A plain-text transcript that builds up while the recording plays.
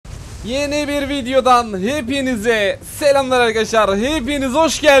Yeni bir videodan hepinize selamlar arkadaşlar. Hepiniz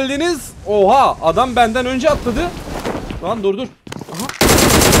hoş geldiniz. Oha, adam benden önce atladı. Lan dur. Aha.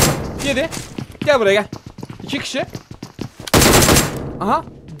 Yedi. Gel buraya gel. 2 kişi. Aha.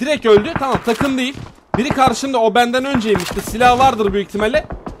 Direkt öldü. Tamam, takım değil. Biri karşımda, o benden önceymişti. Silah vardır büyük ihtimalle.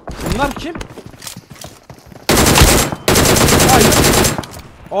 Bunlar kim? Hayır.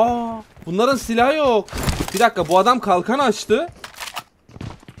 Aa, bunların silahı yok. Bir dakika, bu adam kalkan açtı.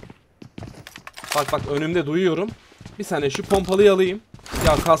 Bak önümde duyuyorum. Bir saniye, şu pompalıyı alayım.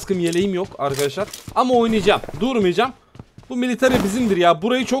 Ya kaskım yeleğim yok arkadaşlar. Ama oynayacağım, durmayacağım. Bu military bizimdir ya,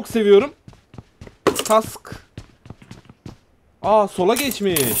 burayı çok seviyorum. Kask. Aa, sola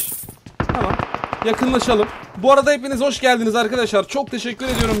geçmiş. Tamam, yakınlaşalım. Bu arada hepiniz hoş geldiniz arkadaşlar. Çok teşekkür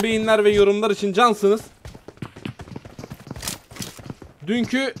ediyorum beğeniler ve yorumlar için, cansınız.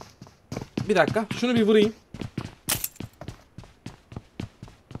 Dünkü... Bir dakika, şunu bir vurayım.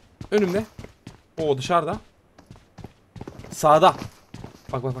 Önümde. Oo, dışarıda. Sağda.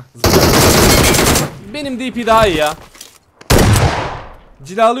 Bak. Benim DP daha iyi ya.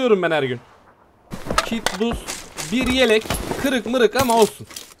 Cilalıyorum ben her gün. Kit, buz, bir yelek. Kırık mırık ama olsun.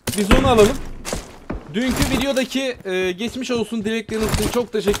 Biz onu alalım. Dünkü videodaki geçmiş olsun dilekleriniz için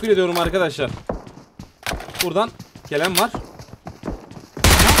çok teşekkür ediyorum arkadaşlar. Buradan gelen var.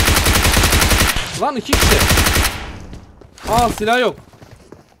 Lan 2 kişi. Aa, silah yok.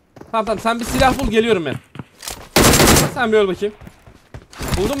 Tamam, sen bir silah bul, geliyorum ben. Sen bir öl bakayım.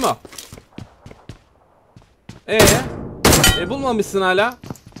 Buldun mu? Bulmamışsın hala.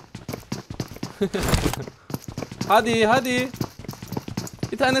 Hadi.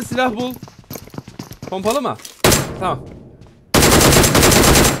 Bir tane silah bul. Pompalı mı? Tamam.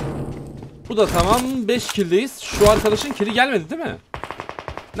 Bu da tamam. 5 kill'deyiz. Şu arkadaşın kill'i gelmedi değil mi?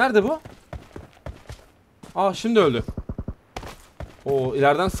 Nerede bu? Aa, şimdi öldü. Oo,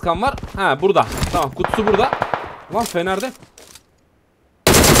 ileriden sıkan var. Ha, burada. Tamam, kutusu burada. Lan fenerde.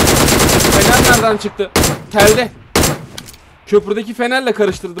 Fener nereden çıktı? Telde. Köprüdeki fenerle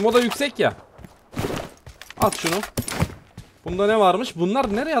karıştırdım. O da yüksek ya. At şunu. Bunda ne varmış?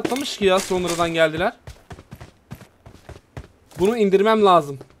 Bunlar nereye atlamış ki ya? Sonradan geldiler. Bunu indirmem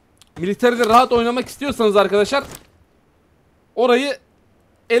lazım. Militeride rahat oynamak istiyorsanız arkadaşlar, orayı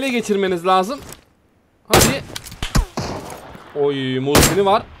ele geçirmeniz lazım. Hadi. Oy, Muhsin'i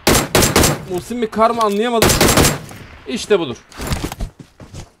var. Muhsin mi kar mı anlayamadım. İşte budur.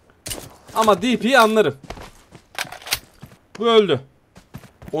 Ama DP'yi anlarım. Bu öldü.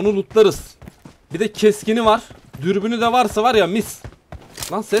 Onu lootlarız. Bir de keskini var. Dürbünü de varsa var ya, mis.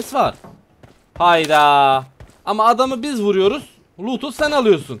 Lan ses var. Hayda. Ama adamı biz vuruyoruz. Loot'u sen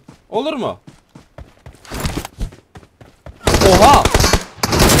alıyorsun. Olur mu? Oha.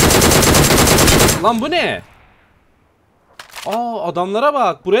 Lan bu ne? Aa, adamlara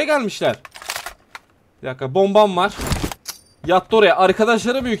bak. Buraya gelmişler. Bir dakika, bombam var. Yattı oraya.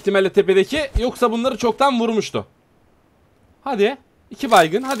 Arkadaşları büyük ihtimalle tepedeki. Yoksa bunları çoktan vurmuştu. Hadi. 2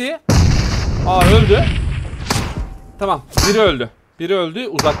 baygın. Hadi. Aa, öldü. Tamam. Biri öldü.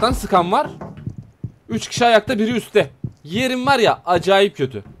 Uzaktan sıkan var. 3 kişi ayakta, biri üstte. Yerim var ya, acayip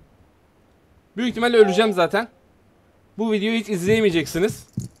kötü. Büyük ihtimalle öleceğim zaten. Bu videoyu hiç izleyemeyeceksiniz.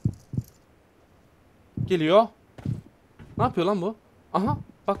 Geliyor. Ne yapıyor lan bu? Aha.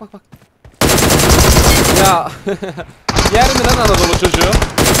 Bak. Ya. Yer mi lan Anadolu çocuğu?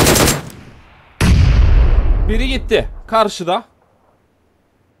 Biri gitti. Karşıda.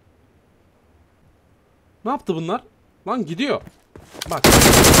 Ne yaptı bunlar? Lan gidiyor. Bak.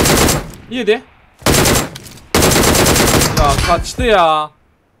 Yedi. Ya kaçtı ya.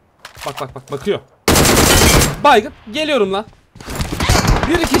 Bak bakıyor. Baygın. Geliyorum lan.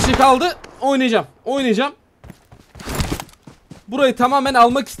 Bir kişi kaldı. Oynayacağım. Burayı tamamen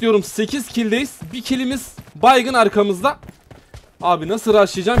almak istiyorum. 8 kill'deyiz. Bir kill'imiz baygın arkamızda. Abi nasıl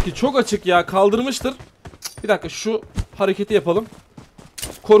rushlayacağım ki? Çok açık ya. Kaldırmıştır. Bir dakika, şu hareketi yapalım.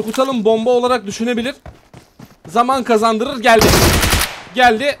 Korkutalım, bomba olarak düşünebilir. Zaman kazandırır.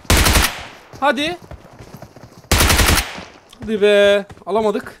 Geldi. Hadi be.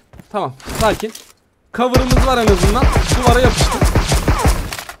 Alamadık. Tamam, sakin. Cover'ımız var en azından. Duvara yapıştık.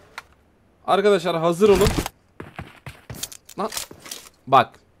 Arkadaşlar hazır olun. Lan. Bak.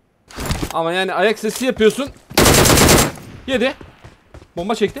 Ama yani ayak sesi yapıyorsun. Yedi.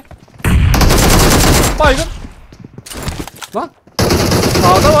 Bomba çekti. Baygın. Lan.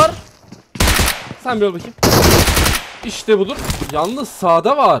 Sağda var. Sen bir ol bakayım. İşte budur. Yalnız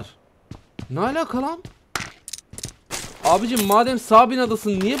sağda var. Ne alaka lan? Abicim, madem sağ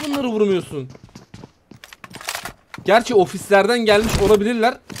binadasın, niye bunları vurmuyorsun? Gerçi ofislerden gelmiş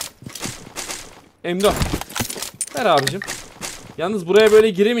olabilirler. M4. Ver abicim. Yalnız buraya böyle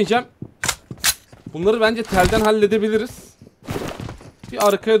giremeyeceğim. Bunları bence telden halledebiliriz. Bir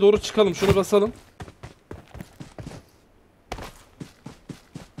arkaya doğru çıkalım. Şunu basalım.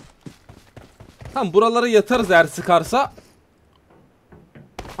 Tamam, buralara yatarız eğer sıkarsa.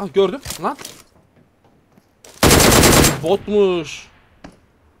 Ah, gördüm lan. Botmuş.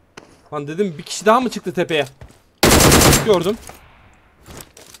 Lan dedim bir kişi daha mı çıktı tepeye? Gördüm.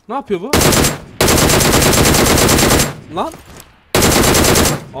 Ne yapıyor bu? Lan.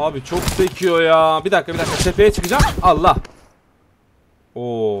 Abi çok sekiyor ya. Bir dakika tepeye çıkacağım. Allah.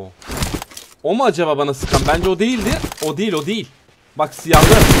 Oo. O mu acaba bana sıkan? Bence o değildi. O değil. Bak,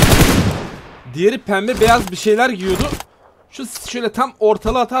 siyahlı. Diğeri pembe beyaz bir şeyler giyiyordu. Şu şöyle tam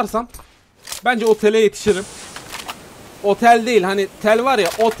ortalığa atarsam bence otele yetişirim. Otel değil, hani tel var ya,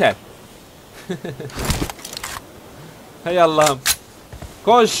 otel. Hay Allah'ım.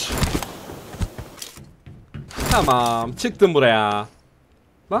 Koş. Tamam, çıktım buraya.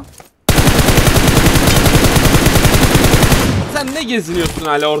 Lan. Sen ne geziniyorsun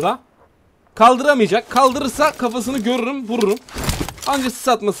hala orada? Kaldıramayacak. Kaldırırsa kafasını görürüm, vururum. Anca sis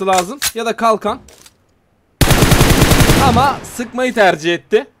atması lazım ya da kalkan. Ama sıkmayı tercih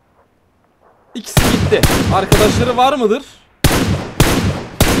etti. İkisi gitti. Arkadaşları var mıdır?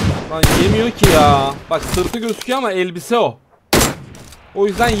 Lan yemiyor ki ya. Bak, sırtı gözüküyor ama elbise o. O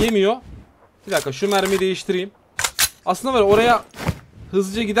yüzden yemiyor. Bir dakika, şu mermiyi değiştireyim. Aslında var, oraya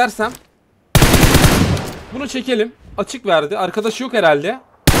hızlıca gidersem. Bunu çekelim. Açık verdi. Arkadaşı yok herhalde.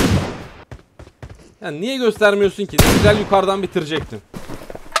 Yani niye göstermiyorsun ki? Ne güzel yukarıdan bitirecektim.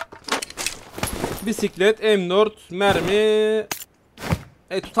 Bisiklet, M4, mermi.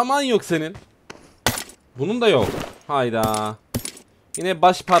 Tutaman yok senin. Bunun da yok. Hayda. Yine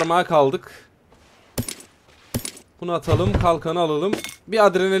baş parmağa kaldık. Bunu atalım, kalkanı alalım. Bir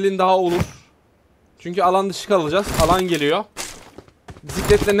adrenalin daha olur. Çünkü alan dışı kalacağız. Alan geliyor.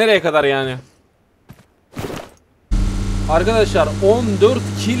 Bisikletle nereye kadar yani? Arkadaşlar 14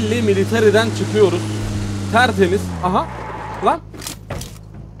 kill'li militeriden çıkıyoruz. Tertemiz. Aha. Lan.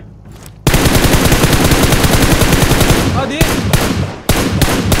 Hadi.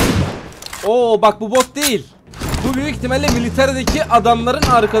 Oo, bak bu bot değil. Bu büyük ihtimalle militerdeki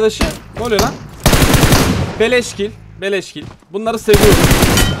adamların arkadaşı. Ne oluyor lan? Beleş kill. Beleş kill. Bunları seviyorum.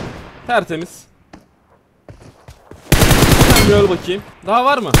 Tertemiz. Sen bir öl bakayım. Daha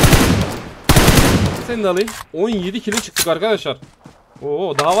var mı? Seni de alayım. 17 kill'e çıktık arkadaşlar.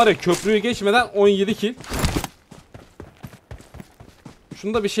 Oo, daha var ya, köprüyü geçmeden 17 kill.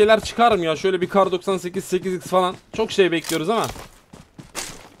 Şunda bir şeyler çıkar mı ya? Şöyle bir kar 98 8x falan. Çok şey bekliyoruz ama.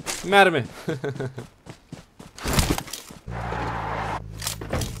 Mermi.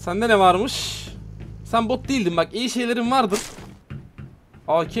 Sende ne varmış? Sen bot değildin bak, iyi şeylerin vardır.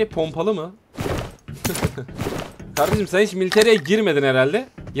 AK pompalı mı? Kardeşim sen hiç militeriye girmedin herhalde.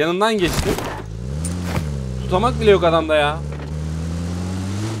 Yanından geçtin. Tutamak bile yok adamda ya.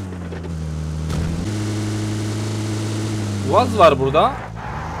 Boğaz var burada.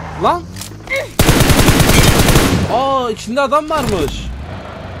 Lan. Aa, içinde adam varmış.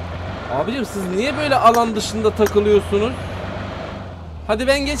 Abicim siz niye böyle alan dışında takılıyorsunuz? Hadi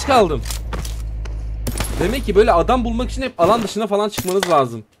ben geç kaldım. Demek ki böyle adam bulmak için hep alan dışına falan çıkmanız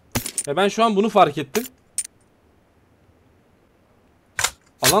lazım. Ya ben şu an bunu fark ettim.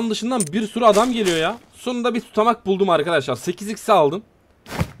 Alan dışından bir sürü adam geliyor ya. Sonunda bir tutamak buldum arkadaşlar. 8x'i aldım.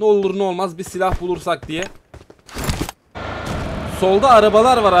 Ne olur ne olmaz bir silah bulursak diye. Solda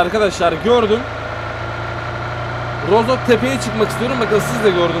arabalar var arkadaşlar, gördüm. Rozok tepeye çıkmak istiyorum. Bakın siz de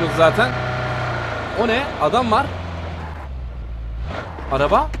gördünüz zaten. O ne? Adam var.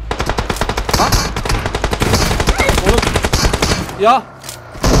 Araba. Ha? Oğlum. Ya.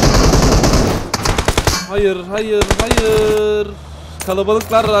 Hayır.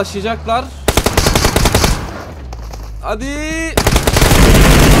 Kalabalıklar rushlayacaklar. Hadi.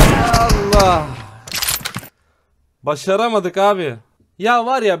 Allah. Başaramadık abi. Ya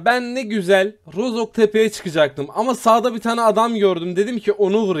var ya, ben ne güzel Rozok tepeye çıkacaktım ama sağda bir tane adam gördüm, dedim ki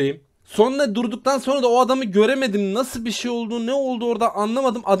onu vurayım. Sonra durduktan sonra da o adamı göremedim. Nasıl bir şey oldu, ne oldu orada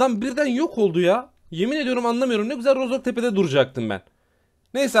anlamadım. Adam birden yok oldu ya. Yemin ediyorum anlamıyorum. Ne güzel Rozok tepede duracaktım ben.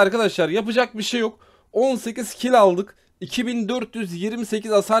 Neyse arkadaşlar, yapacak bir şey yok. 18 kill aldık.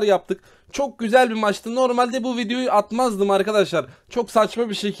 2428 hasar yaptık. Çok güzel bir maçtı. Normalde bu videoyu atmazdım arkadaşlar. Çok saçma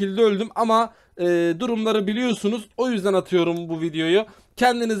bir şekilde öldüm ama durumları biliyorsunuz. O yüzden atıyorum bu videoyu.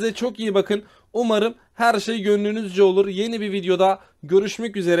 Kendinize çok iyi bakın. Umarım her şey gönlünüzce olur. Yeni bir videoda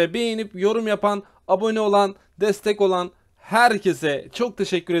görüşmek üzere. Beğenip yorum yapan, abone olan, destek olan herkese çok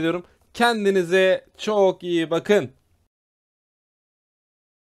teşekkür ediyorum. Kendinize çok iyi bakın.